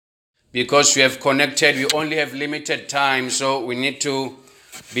because we have connected, we only have limited time, so we need to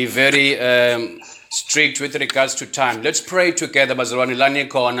be very strict with regards to time. Let's pray together, bazalwane lani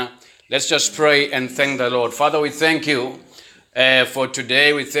khona. Let's just pray and thank the Lord. Father, we thank you for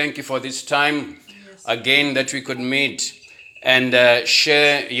today. We thank you for this time again that we could meet and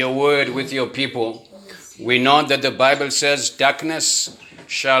share your word with your people. We know that the Bible says darkness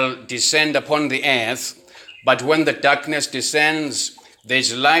shall descend upon the earth, but when the darkness descends,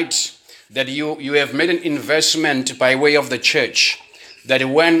 there's light. That you have made an investment by way of the church, that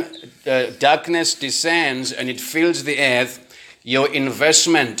when darkness descends and it fills the earth, your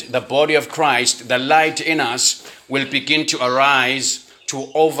investment, the body of Christ, the light in us, will begin to arise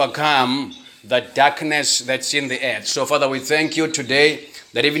to overcome the darkness that's in the earth. So, Father, we thank you today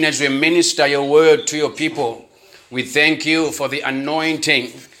that even as we minister your word to your people, we thank you for the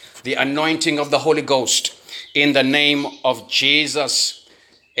anointing of the Holy Ghost. In the name of Jesus,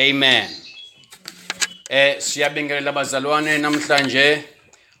 amen. Siyabingelela bazalwane namhlanje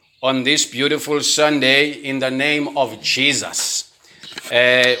on this beautiful Sunday in the name of Jesus.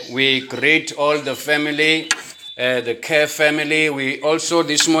 We greet all the family, the care family. We also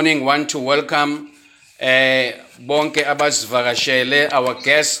this morning want to welcome bonke abasivakashele, our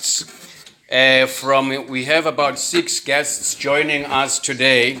guests. We have about 6 guests joining us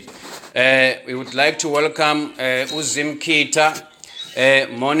today. We would like to welcome Uzimkita,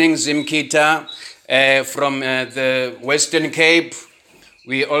 morning Zimkita. From the Western Cape.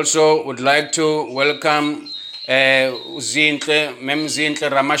 We also would like to welcome Mem Zintle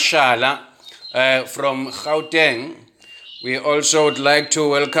Ramashala from Gauteng. We also would like to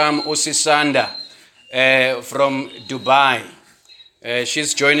welcome Usisanda from Dubai.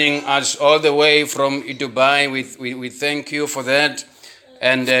 She's joining us all the way from Dubai. We thank you for that.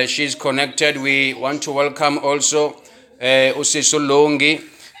 And she's connected. We want to welcome also Usisulungi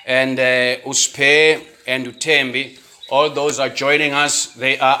and Uspe and Utembi. All those are joining us.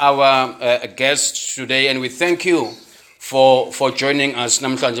 They are our guests today, and we thank you for joining us.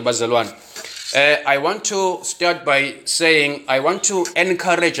 Namhlanje bazalwane. I want to start by saying I want to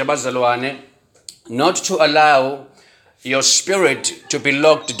encourage abazalwane not to allow your spirit to be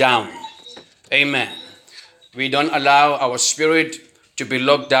locked down. Amen. We don't allow our spirit to be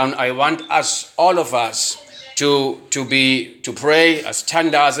locked down. I want us, all of us, to pray as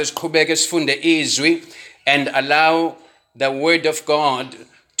tandas as kubeke sifunde izwi and allow the word of God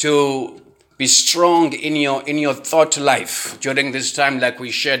to be strong in your thought life during this time, like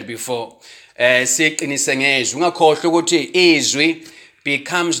we shared before. Siqinise ngezwi ungakhohlwa ukuthi izwi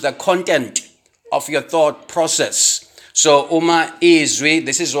becomes the content of your thought process. So uma izwi,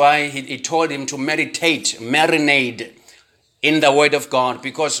 this is why he told him to marinate in the word of God,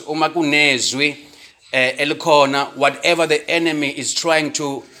 because uma kunezwi elikhona, whatever the enemy is trying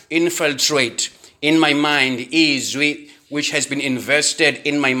to infiltrate in my mind, izwi which has been invested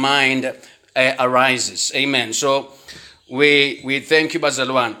in my mind arises. Amen. So we thank you,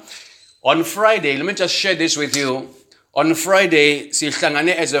 bazalwane. On Friday, let me just share this with you. On Friday,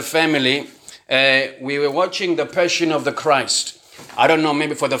 sihlangane as a family, we were watching the Passion of the Christ. I don't know,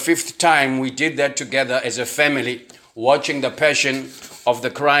 maybe for the 5th time we did that together as a family, watching the Passion of the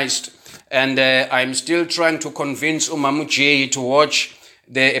Christ. And I'm still trying to convince Umamuji to watch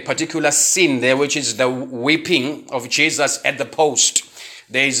a particular scene there, which is the weeping of Jesus at the post.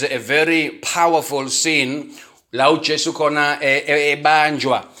 There is a very powerful scene. La Jesu kona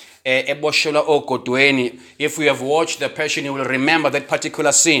ebanjwa eboshelwa ogodweni. If you have watched the Passion, you will remember that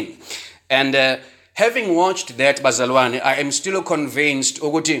particular scene. And having watched that, bazalwane, I am still convinced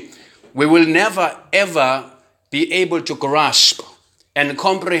ukuthi we will never ever be able to grasp and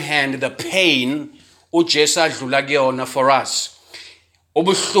comprehend the pain uJesu adlula kuyona for us.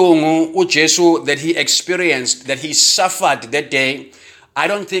 Ubuhlungu uJesu that he experienced, that he suffered that day, I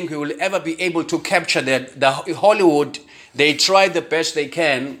don't think we will ever be able to capture that. The Hollywood, they tried the best they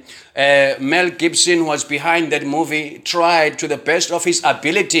can. Mel Gibson was behind that movie, tried to the best of his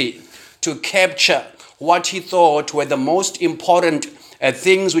ability to capture what he thought were the most important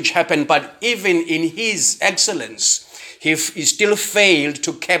things which happened. But even in his excellence, he still failed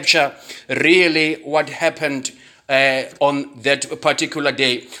to capture really what happened on that particular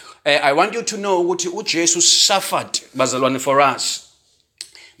day. I want you to know what Jesus suffered, bazalwane, for us.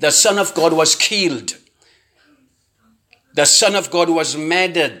 The Son of God was killed. The Son of God was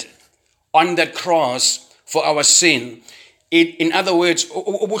murdered on that cross for our sin. In other words,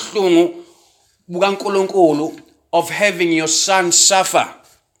 ubuhlungu bukaNkulunkulu of having your son suffer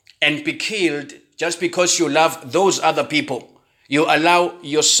and be killed just because you love those other people. You allow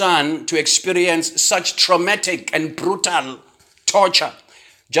your son to experience such traumatic and brutal torture.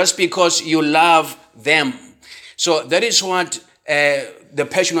 just because you love them. So that is what the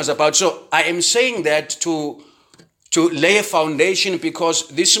passion was about. So I am saying that to lay a foundation, because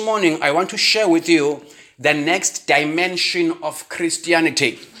this morning I want to share with you the next dimension of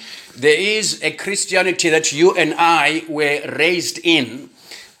Christianity. There is a Christianity that you and I were raised in.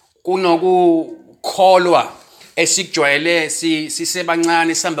 Kunokukholwa esikujwayele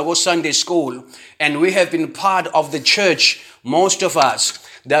sisebancane sihamba ko Sunday school, and we have been part of the church, most of us.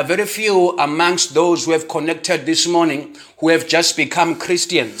 There are very few amongst those who have connected this morning who have just become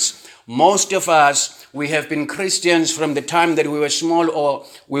Christians. Most of us, we have been Christians from the time that we were small, or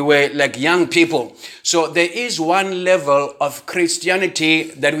we were like young people. So there is one level of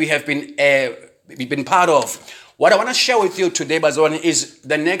Christianity that we have been part of. What I want to share with you today, Bazwan, is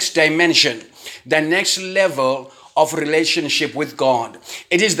the next dimension, the next level of relationship with God.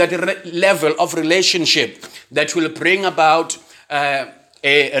 It is that level of relationship that will bring about a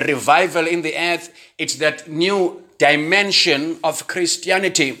revival in the earth. It's that new dimension of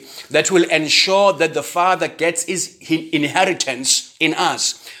Christianity that will ensure that the Father gets his inheritance in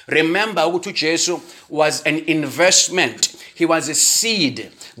us. Remember, ukuthi Jesus was an investment. He was a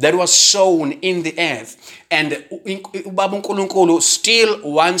seed that was sown in the earth. And uBaba uNkulunkulu still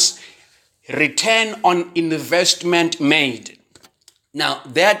wants return on investment made. Now,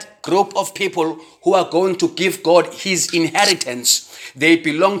 that group of people who are going to give God his inheritance, they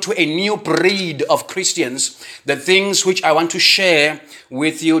belong to a new breed of Christians, the things which I want to share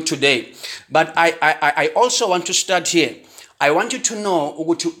with you today. But I also want to start here. I want you to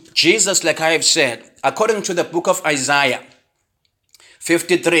know Jesus, like I have said, according to the book of Isaiah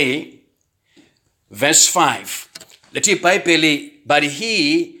 53, verse 5. But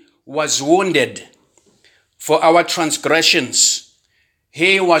he was wounded for our transgressions.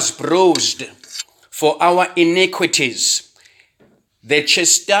 He was bruised for our iniquities. The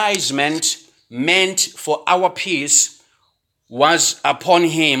chastisement meant for our peace was upon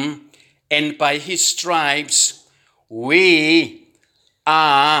him, and by his stripes we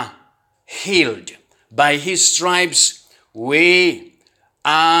are healed. By his stripes we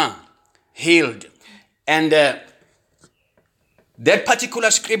are healed. And that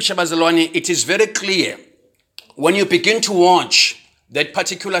particular scripture, Bazalwane, it is very clear. When you begin to watch that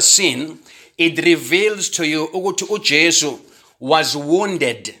particular scene, it reveals to you that Jesus was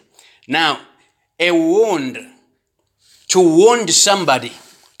wounded. Now, a wound, to wound somebody,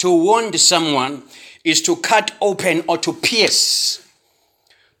 to wound someone, is to cut open or to pierce.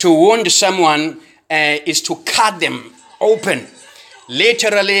 To wound someone is to cut them open.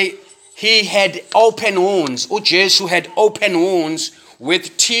 Literally, he had open wounds. Jesus had open wounds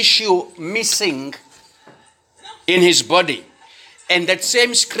with tissue missing in his body. And that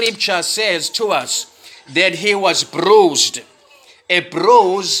same scripture says to us that he was bruised. A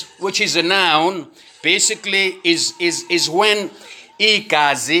bruise, which is a noun, basically is when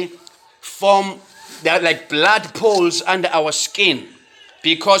igazi form, they're like blood pools under our skin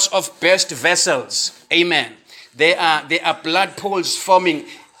because of burst vessels. Amen. There are blood pools forming.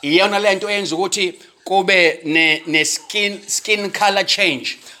 Iyona lento eyenza ukuthi kube ne skin color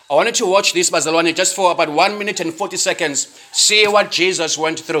change. I wanted to watch this, Bazalwane, just for about 1 minute and 40 seconds. See what Jesus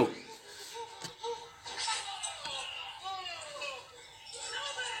went through.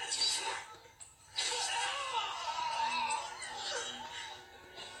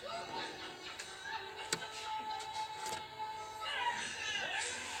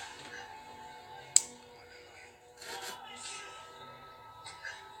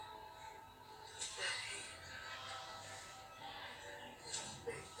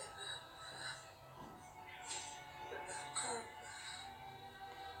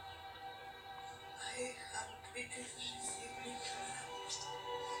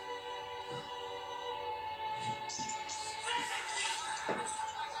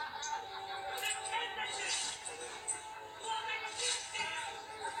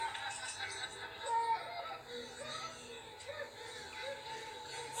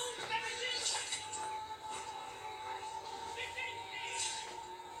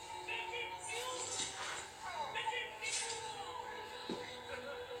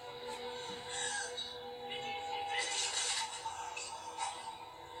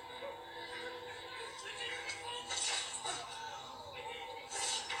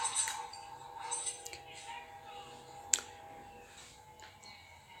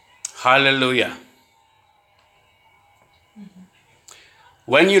 Hallelujah.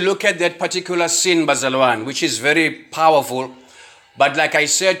 When you look at that particular scene, Bazalwane, which is very powerful, but like I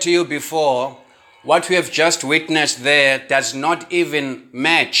said to you before, what we have just witnessed there does not even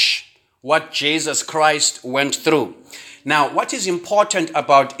match what Jesus Christ went through. Now, what is important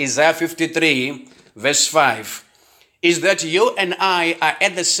about Isaiah 53, verse 5, is that you and I are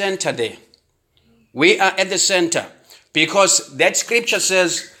at the center there. We are at the center because that scripture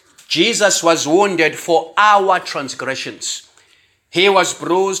says Jesus was wounded for our transgressions. He was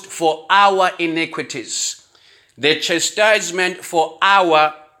bruised for our iniquities. The chastisement for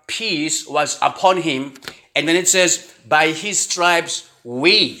our peace was upon him. And then it says, by his stripes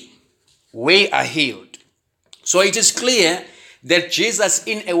we are healed. So it is clear that Jesus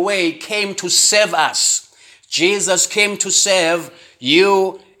in a way came to save us. Jesus came to save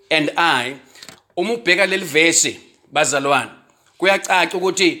you and I. Uma ubheka leli verse bazalwane, kuyacaca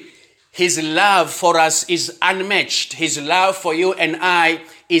ukuthi his love for us is unmatched. His love for you and I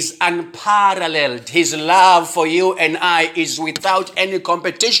is unparalleled. His love for you and I is without any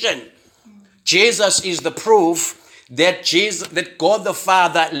competition. Jesus is the proof that God the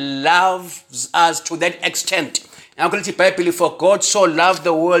Father loves us to that extent. For God so loved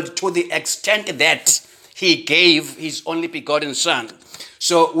the world to the extent that he gave his only begotten Son.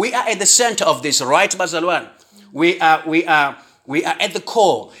 So we are at the center of this, right, Bazalwan? We are at the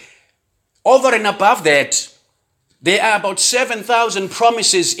core. Over and above that, there are about 7,000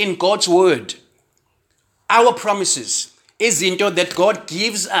 promises in God's word. Our promises is into that God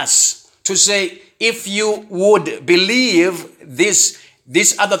gives us to say, if you would believe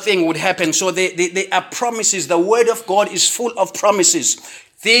this other thing would happen. So they are promises. The word of God is full of promises,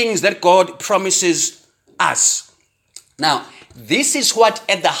 things that God promises us. Now, this is what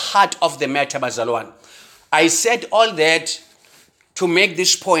at the heart of the matter, Bazalwan. I said all that to make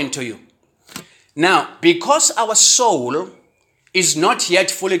this point to you. Now, because our soul is not yet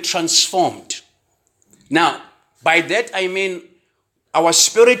fully transformed. Now, by that I mean our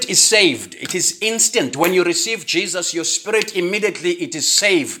spirit is saved. It is instant. When you receive Jesus, your spirit immediately it is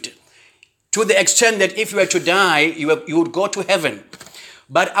saved. To the extent that if you were to die, you would go to heaven.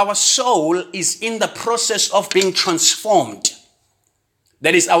 But our soul is in the process of being transformed.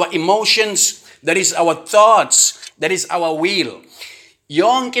 That is our emotions, that is our thoughts, that is our will.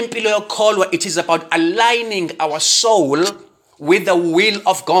 Yonke impilo yokholwa, it is about aligning our soul with the will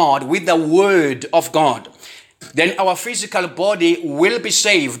of God, with the word of God. Then our physical body will be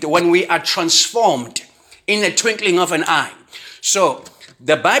saved when we are transformed in the twinkling of an eye. So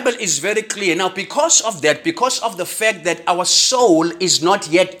the Bible is very clear. Now, because of that, because of the fact that our soul is not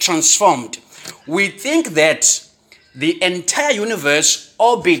yet transformed, we think that the entire universe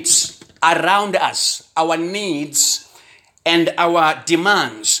orbits around us, our needs and our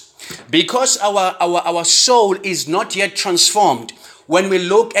demands. Because our soul is not yet transformed, when we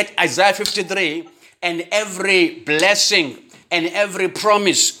look at Isaiah 53 and every blessing and every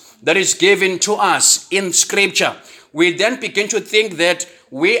promise that is given to us in Scripture, we then begin to think that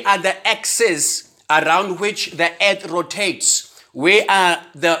we are the axis around which the earth rotates. We are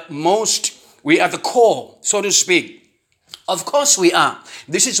the core, so to speak. Of course we are.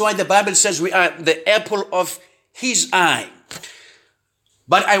 This is why the Bible says we are the apple of his eye.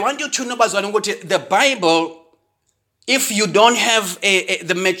 But I want you to know, the Bible, if you don't have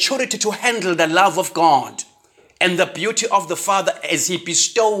the maturity to handle the love of God and the beauty of the Father as he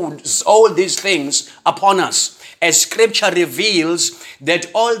bestows all these things upon us, as Scripture reveals that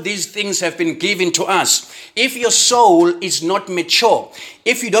all these things have been given to us. If your soul is not mature,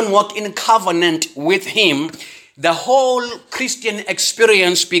 if you don't walk in covenant with him, the whole Christian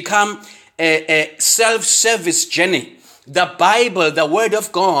experience become a self-service journey. The Bible, the Word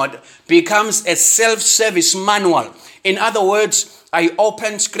of God, becomes a self-service manual. In other words, I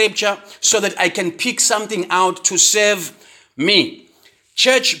open Scripture so that I can pick something out to serve me.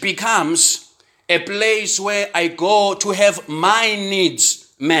 Church becomes a place where I go to have my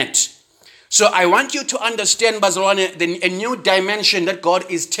needs met. So I want you to understand, Bazalwane, a new dimension that God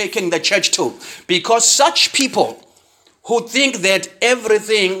is taking the church to. Because such people who think that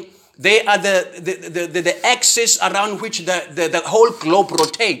everything, they are the axis around which the whole globe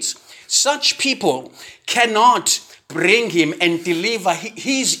rotates. Such people cannot bring him and deliver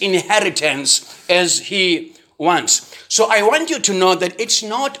his inheritance as he wants. So I want you to know that it's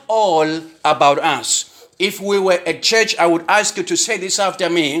not all about us. If we were a church, I would ask you to say this after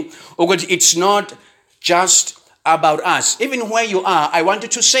me. It's not just about us. Even where you are, I want you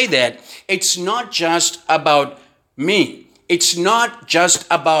to say that. It's not just about me. It's not just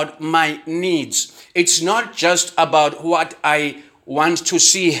about my needs. It's not just about what I want to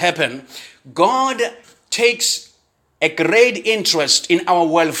see happen. God takes a great interest in our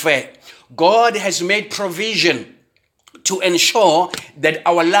welfare. God has made provision to ensure that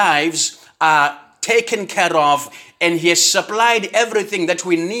our lives are taken care of, and he has supplied everything that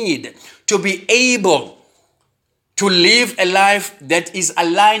we need to be able to live a life that is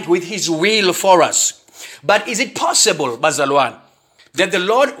aligned with his will for us. But is it possible, Bazalwan, that the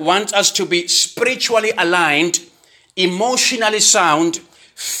Lord wants us to be spiritually aligned, emotionally sound,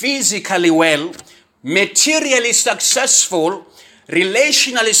 physically well, materially successful,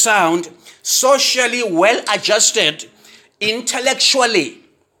 relationally sound, socially well adjusted, intellectually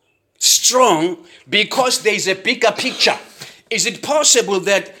strong, because there is a bigger picture? Is it possible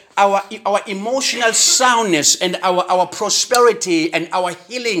that our emotional soundness and our prosperity and our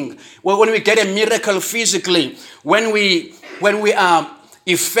healing, when we get a miracle physically, when we are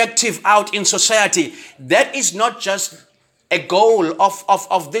effective out in society, that is not just a goal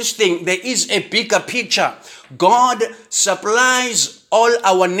of this thing? There is a bigger picture. God supplies all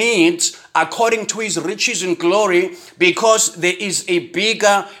our needs according to his riches and glory, because there is a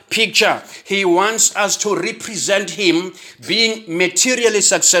bigger picture. He wants us to represent him, being materially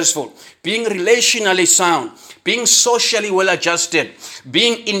successful, being relationally sound, being socially well adjusted,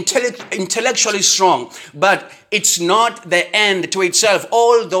 being intellectually strong. But it's not the end to itself.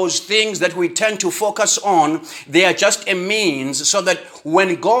 All those things that we tend to focus on, they are just a means, so that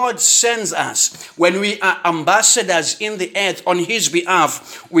when God sends us, when we are ambassadors in the earth on his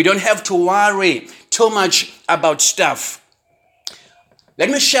behalf, we don't have to worry too much about stuff. Let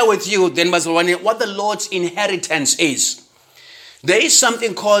me share with you then, Mazalwane, what the Lord's inheritance is. There is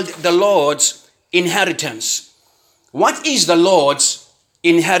something called the Lord's inheritance. What is the Lord's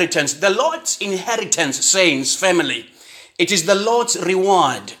inheritance? The Lord's inheritance, saints, family, it is the Lord's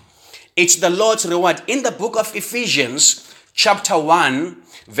reward. It's the Lord's reward. In the book of Ephesians, chapter 1,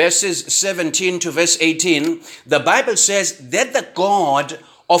 verses 17 to verse 18, the Bible says that the God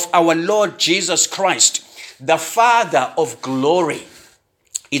of our Lord Jesus Christ, the Father of glory,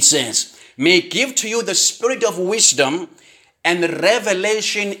 it says, may give to you the spirit of wisdom and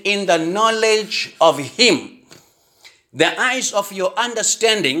revelation in the knowledge of him, the eyes of your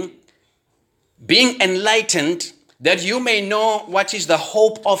understanding being enlightened, that you may know what is the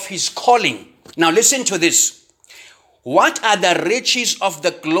hope of his calling. Now listen to this. What are the riches of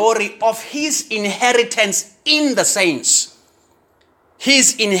the glory of his inheritance in the saints?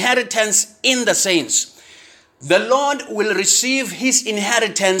 His inheritance in the saints. The Lord will receive his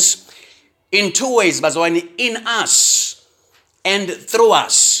inheritance in two ways, Bazwani, in us and through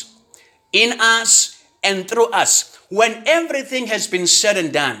us. In us and through us. When everything has been said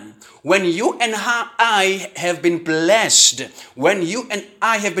and done, when you and I have been blessed, when you and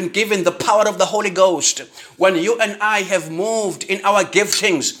I have been given the power of the Holy Ghost, when you and I have moved in our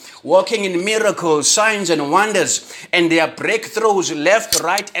giftings, walking in miracles, signs and wonders, and their breakthroughs left,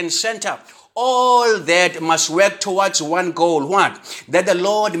 right and center, all that must work towards one goal. What? That the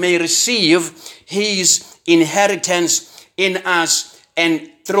Lord may receive his inheritance in us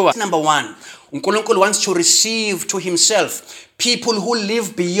and through us. Number one, Unkulunkulu wants to receive to himself people who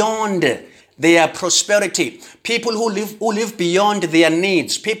live beyond their prosperity, people who live beyond their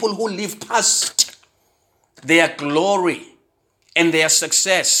needs, people who live past their glory and their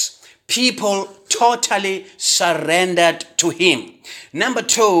success, people totally surrendered to him. Number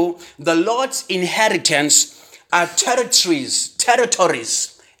two, the Lord's inheritance are territories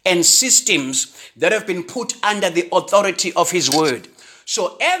and systems that have been put under the authority of his word.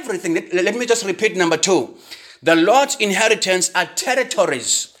 So everything, let me just repeat number two. The Lord's inheritance are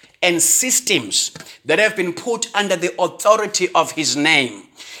territories and systems that have been put under the authority of his name.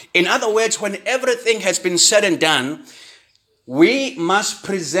 In other words, when everything has been said and done, we must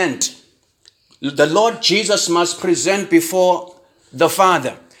present, the Lord Jesus must present before the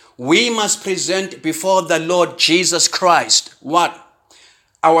Father. We must present before the Lord Jesus Christ. What?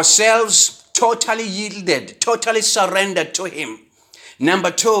 Ourselves totally yielded, totally surrendered to him. Number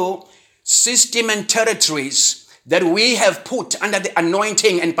two, system and territories that we have put under the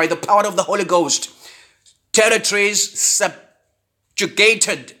anointing and by the power of the Holy Ghost. Territories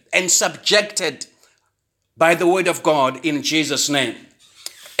subjugated and subjected by the word of God in Jesus' name.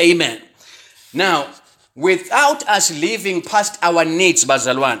 Amen. Now, without us living past our needs,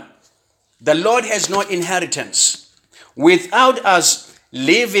 Bazalwan, the Lord has no inheritance. Without us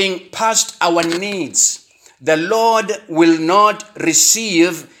living past our needs, the Lord will not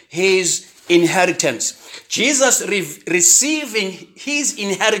receive his inheritance. Jesus receiving his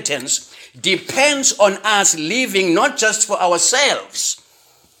inheritance depends on us living not just for ourselves.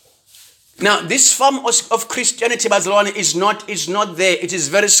 Now, this form of Christianity, Bazalwane, is not there. It is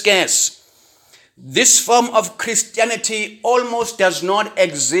very scarce. This form of Christianity almost does not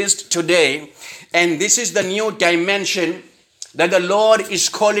exist today. And this is the new dimension that the Lord is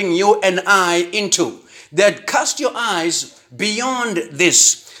calling you and I into. That cast your eyes beyond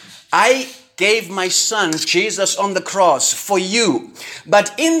this. I gave my son Jesus on the cross for you.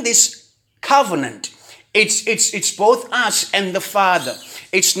 But in this covenant, it's both us and the Father.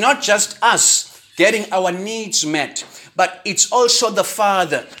 It's not just us getting our needs met, but it's also the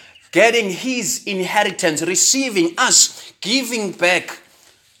Father getting his inheritance, receiving us, giving back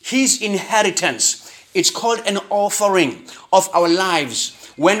his inheritance. It's called an offering of our lives.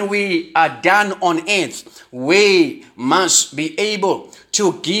 When we are done on earth, we must be able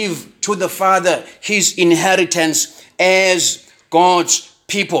to give to the Father his inheritance as God's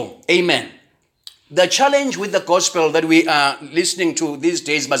people. Amen. The challenge with the gospel that we are listening to these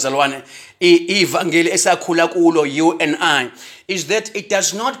days, bazalwane, evangeli esakhula kulo, you and I, is that it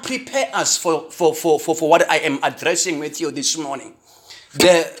does not prepare us for what I am addressing with you this morning.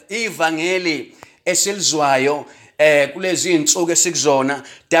 The evangeli esilizwayo kulezi insuku esikuzona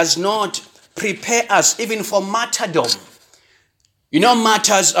does not prepare us even for martyrdom. You know,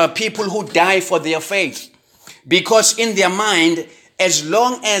 martyrs are people who die for their faith, because in their mind, as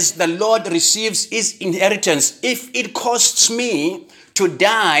long as the Lord receives his inheritance, if it costs me to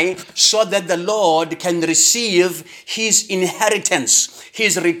die so that the Lord can receive his inheritance,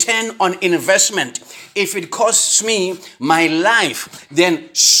 his return on investment, if it costs me my life, then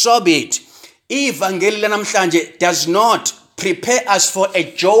so be it. Evangeli lanamhlanje does not prepare us for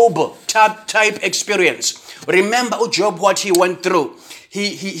a Job type experience. Remember Job, what he went through.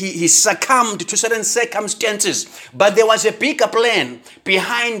 He succumbed to certain circumstances, but there was a bigger plan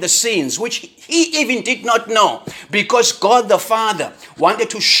behind the scenes, which he even did not know, because God the Father wanted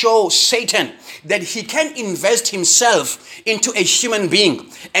to show Satan that he can invest himself into a human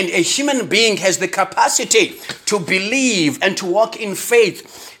being, and a human being has the capacity to believe and to walk in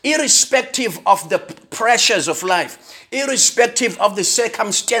faith, irrespective of the pressures of life, irrespective of the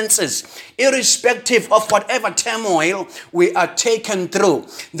circumstances, irrespective of whatever turmoil we are taken through.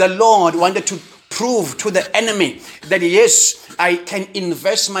 The Lord wanted to prove to the enemy that yes, I can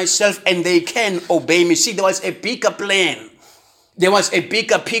invest myself and they can obey me. See, there was a bigger plan. There was a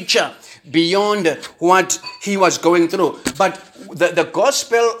bigger picture beyond what he was going through. But the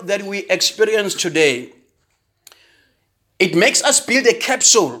gospel that we experience today, it makes us build a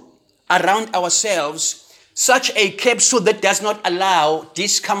capsule around ourselves, such a capsule that does not allow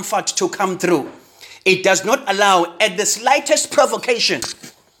discomfort to come through. It does not allow, at the slightest provocation,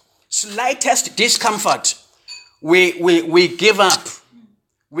 slightest discomfort, we give up.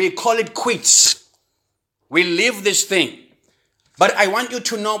 We call it quits. We leave this thing. But I want you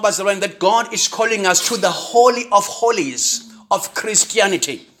to know, Bazaran, that God is calling us to the Holy of Holies of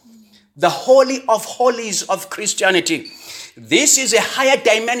Christianity. The Holy of Holies of Christianity. This is a higher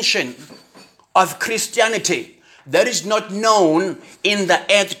dimension of Christianity that is not known in the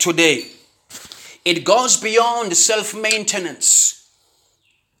earth today. It goes beyond self-maintenance.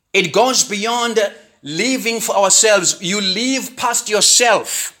 It goes beyond living for ourselves. You live past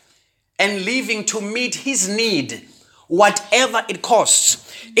yourself and living to meet his need, whatever it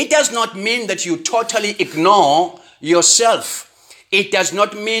costs. It does not mean that you totally ignore yourself. It does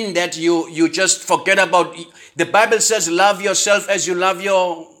not mean that you just forget about. The Bible says, love yourself as you love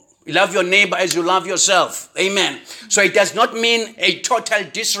your neighbor as you love yourself. Amen. So it does not mean a total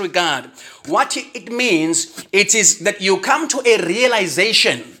disregard. What it means, it is that you come to a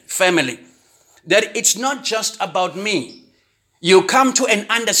realization, family, that it's not just about me. You come to an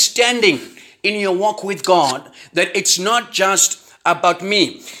understanding in your walk with God that it's not just about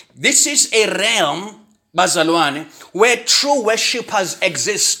me. This is a realm, Bazalwane, where true worshippers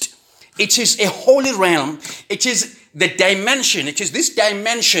exist. It is a holy realm. It is the dimension. It is this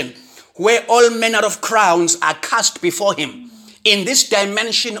dimension where all manner of crowns are cast before him. In this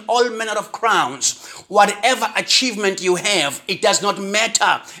dimension, all manner of crowns, whatever achievement you have, it does not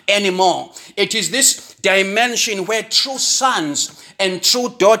matter anymore. It is this dimension where true sons and true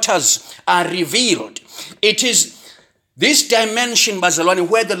daughters are revealed. It is this dimension, Bazalwane,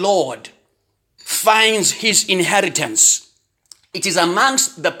 where the Lord finds his inheritance. It is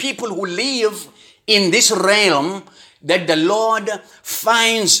amongst the people who live in this realm that the Lord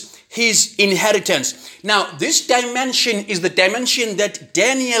finds his inheritance. Now, this dimension is the dimension that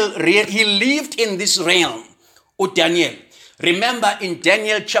Daniel, he lived in this realm. Daniel. Remember in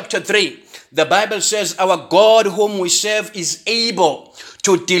Daniel chapter 3, the Bible says, our God whom we serve is able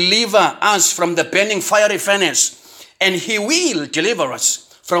to deliver us from the burning fiery furnace, and he will deliver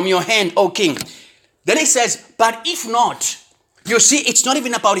us from your hand, O king. Then he says, but if not, you see, it's not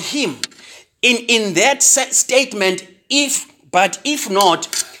even about him. In that statement, if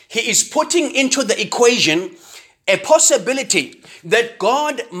not, he is putting into the equation a possibility that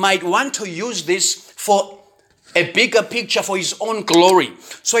God might want to use this for a bigger picture for his own glory.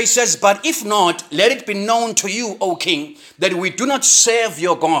 So he says, but if not, let it be known to you, O king, that we do not serve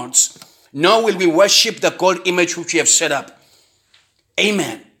your gods, nor will we worship the gold image which we have set up.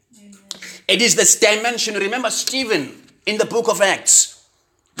 Amen. Amen. It is this dimension. Remember Stephen in the book of Acts.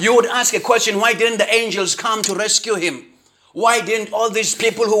 You would ask a question, why didn't the angels come to rescue him? Why didn't all these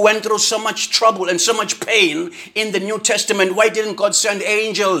people who went through so much trouble and so much pain in the New Testament, why didn't God send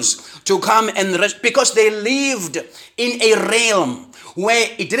angels to come and rescue? Because they lived in a realm where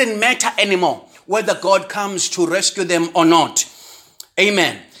it didn't matter anymore whether God comes to rescue them or not.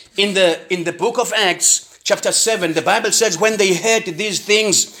 Amen. In the book of Acts, chapter 7, the Bible says, when they heard these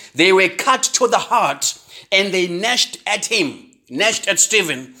things, they were cut to the heart and they gnashed at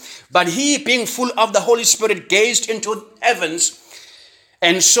Stephen. But he, being full of the Holy Spirit, gazed into heavens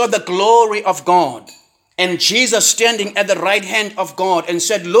and saw the glory of God, and Jesus standing at the right hand of God, and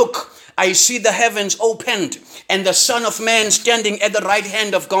said, look, I see the heavens opened, and the Son of Man standing at the right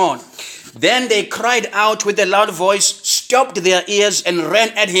hand of God. Then they cried out with a loud voice, stopped their ears, and ran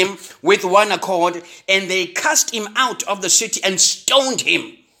at him with one accord, and they cast him out of the city and stoned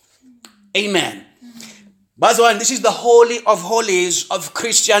him. Amen. But this is the holy of holies of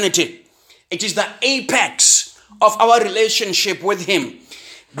Christianity. It is the apex of our relationship with him.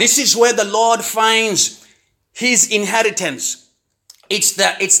 This is where the Lord finds his inheritance. It's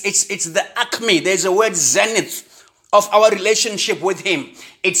the acme. There's a word zenith of our relationship with him.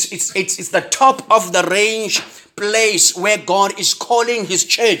 It's the top of the range place where God is calling his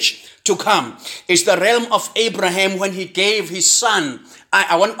church to come. It's the realm of Abraham when he gave his son.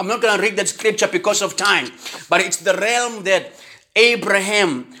 I'm not going to read that scripture because of time, but it's the realm that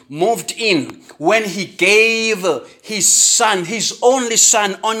Abraham moved in when he gave his son, his only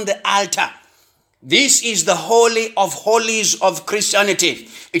son, on the altar. This is the holy of holies of Christianity.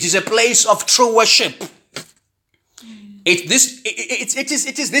 It is a place of true worship. It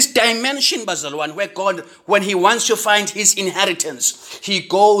is this dimension, Bazalwan, where God, when he wants to find his inheritance, he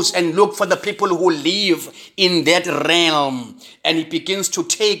goes and look for the people who live in that realm, and he begins to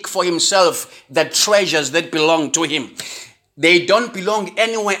take for himself the treasures that belong to him. They don't belong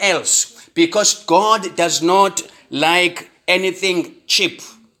anywhere else, because God does not like anything cheap.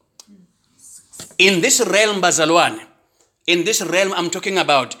 In this realm, Bazalwan, in this realm I'm talking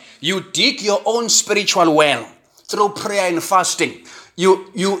about, you dig your own spiritual well through prayer and fasting.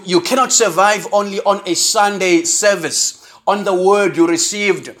 You cannot survive only on a Sunday service, on the word you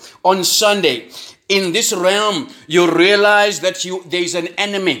received on Sunday. In this realm, you realize that there is an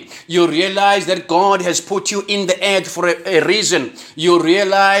enemy. You realize that God has put you in the earth for a reason. You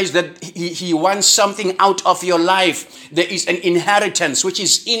realize that he wants something out of your life. There is an inheritance which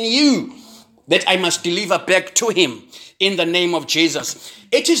is in you that I must deliver back to him in the name of Jesus.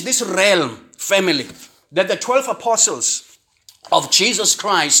 It is this realm, family, that the 12 apostles of Jesus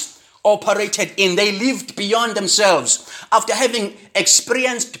Christ operated in. They lived beyond themselves. After having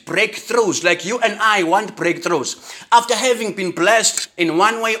experienced breakthroughs, like you and I want breakthroughs, after having been blessed in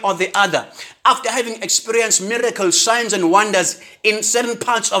one way or the other, after having experienced miracles, signs and wonders in certain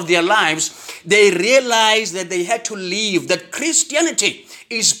parts of their lives, they realized that they had to leave, that Christianity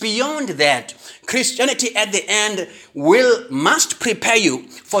is beyond that. Christianity at the end must prepare you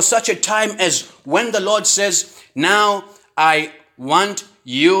for such a time as when the Lord says, now I want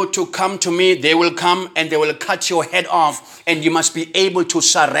you to come to me. They will come and they will cut your head off, and you must be able to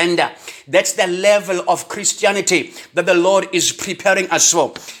surrender. That's the level of Christianity that the Lord is preparing us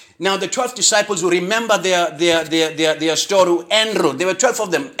for. Now, the 12 disciples, will remember their story. Andrew, there were 12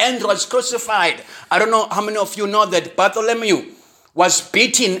 of them. Andrew was crucified. I don't know how many of you know that Bartholomew was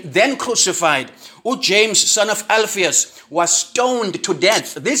beaten, then crucified. James, son of Alphaeus, was stoned to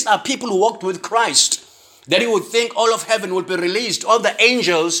death. These are people who walked with Christ. That you would think all of heaven will be released, all the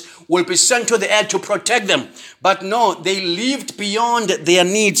angels will be sent to the earth to protect them. But no, they lived beyond their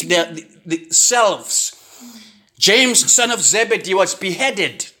needs, their selves. James, son of Zebedee, was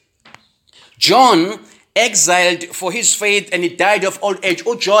beheaded. John, exiled for his faith, and he died of old age.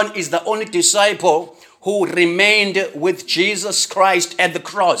 John is the only disciple who remained with Jesus Christ at the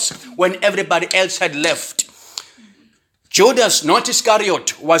cross when everybody else had left. Judas, not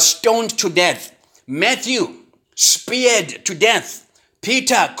Iscariot, was stoned to death. Matthew, speared to death.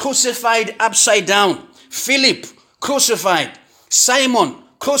 Peter, crucified upside down. Philip, crucified. Simon,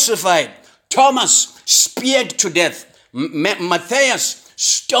 crucified. Thomas, speared to death. Matthias,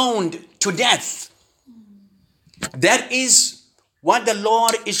 stoned to death. That is what the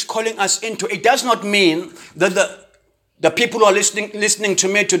Lord is calling us into. It does not mean that the people who are listening to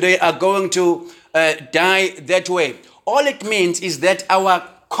me today are going to die that way. All it means is that our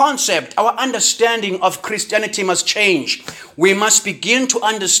concept, our understanding of Christianity must change. We must begin to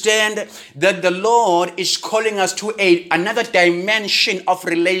understand that the Lord is calling us to another dimension of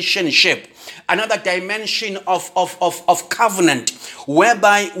relationship, another dimension of covenant,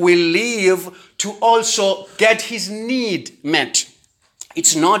 whereby we live to also get his need met.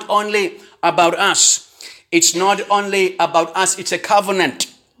 It's not only about us. It's not only about us. It's a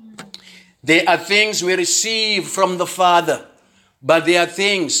covenant. There are things we receive from the Father, but there are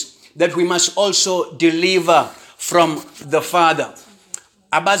things that we must also deliver from the Father.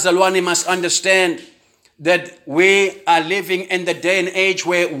 Abazalwane must understand that we are living in the day and age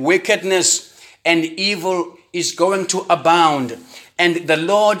where wickedness and evil is going to abound. And the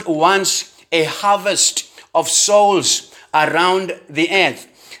Lord wants a harvest of souls around the earth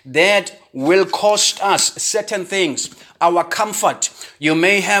that will cost us certain things. Our comfort. You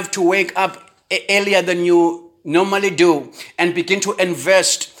may have to wake up earlier than you normally do and begin to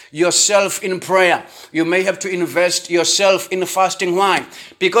invest yourself in prayer. You may have to invest yourself in fasting. Why?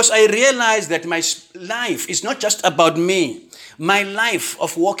 Because I realize that my life is not just about me. My life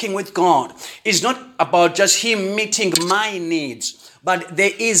of walking with God is not about just him meeting my needs, but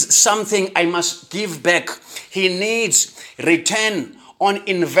there is something I must give back. He needs return on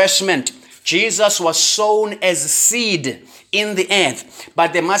investment. Jesus was sown as seed in the earth,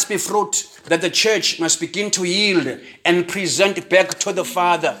 but there must be fruit that the church must begin to yield and present back to the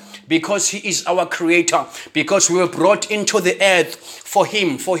Father, because he is our creator, because we were brought into the earth for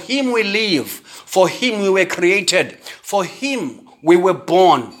him. For him we live, for him we were created, for him we were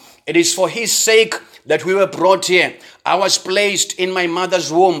born. It is for his sake that we were brought here. I was placed in my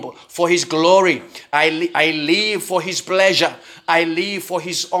mother's womb for his glory. I live for his pleasure. I live for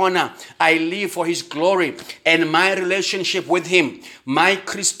his honor. I live for his glory. And my relationship with him, my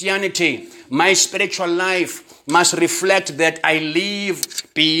Christianity, my spiritual life must reflect that I live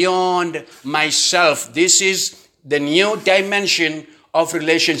beyond myself. This is the new dimension of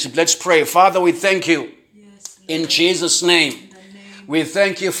relationship. Let's pray. Father, we thank you in Jesus' name. We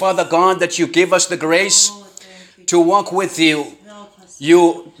thank you, Father God, that you give us the grace to walk with you.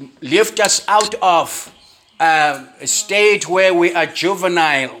 You lift us out of a state where we are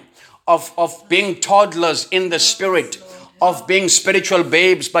juvenile, of being toddlers in the spirit, of being spiritual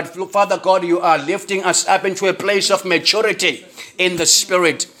babes. But Father God, you are lifting us up into a place of maturity in the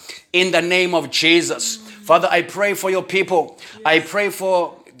spirit, in the name of Jesus. Father, I pray for your people. I pray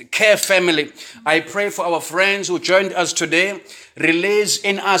for the Care family. I pray for our friends who joined us today. Release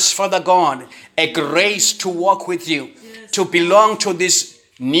in us, Father God, a grace to walk with you, to belong to this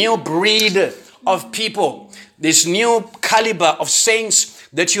new breed of people, this new caliber of saints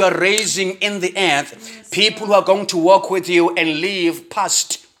that you are raising in the earth, people who are going to walk with you and live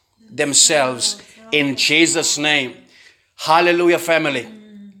past themselves in Jesus' name. Hallelujah, family.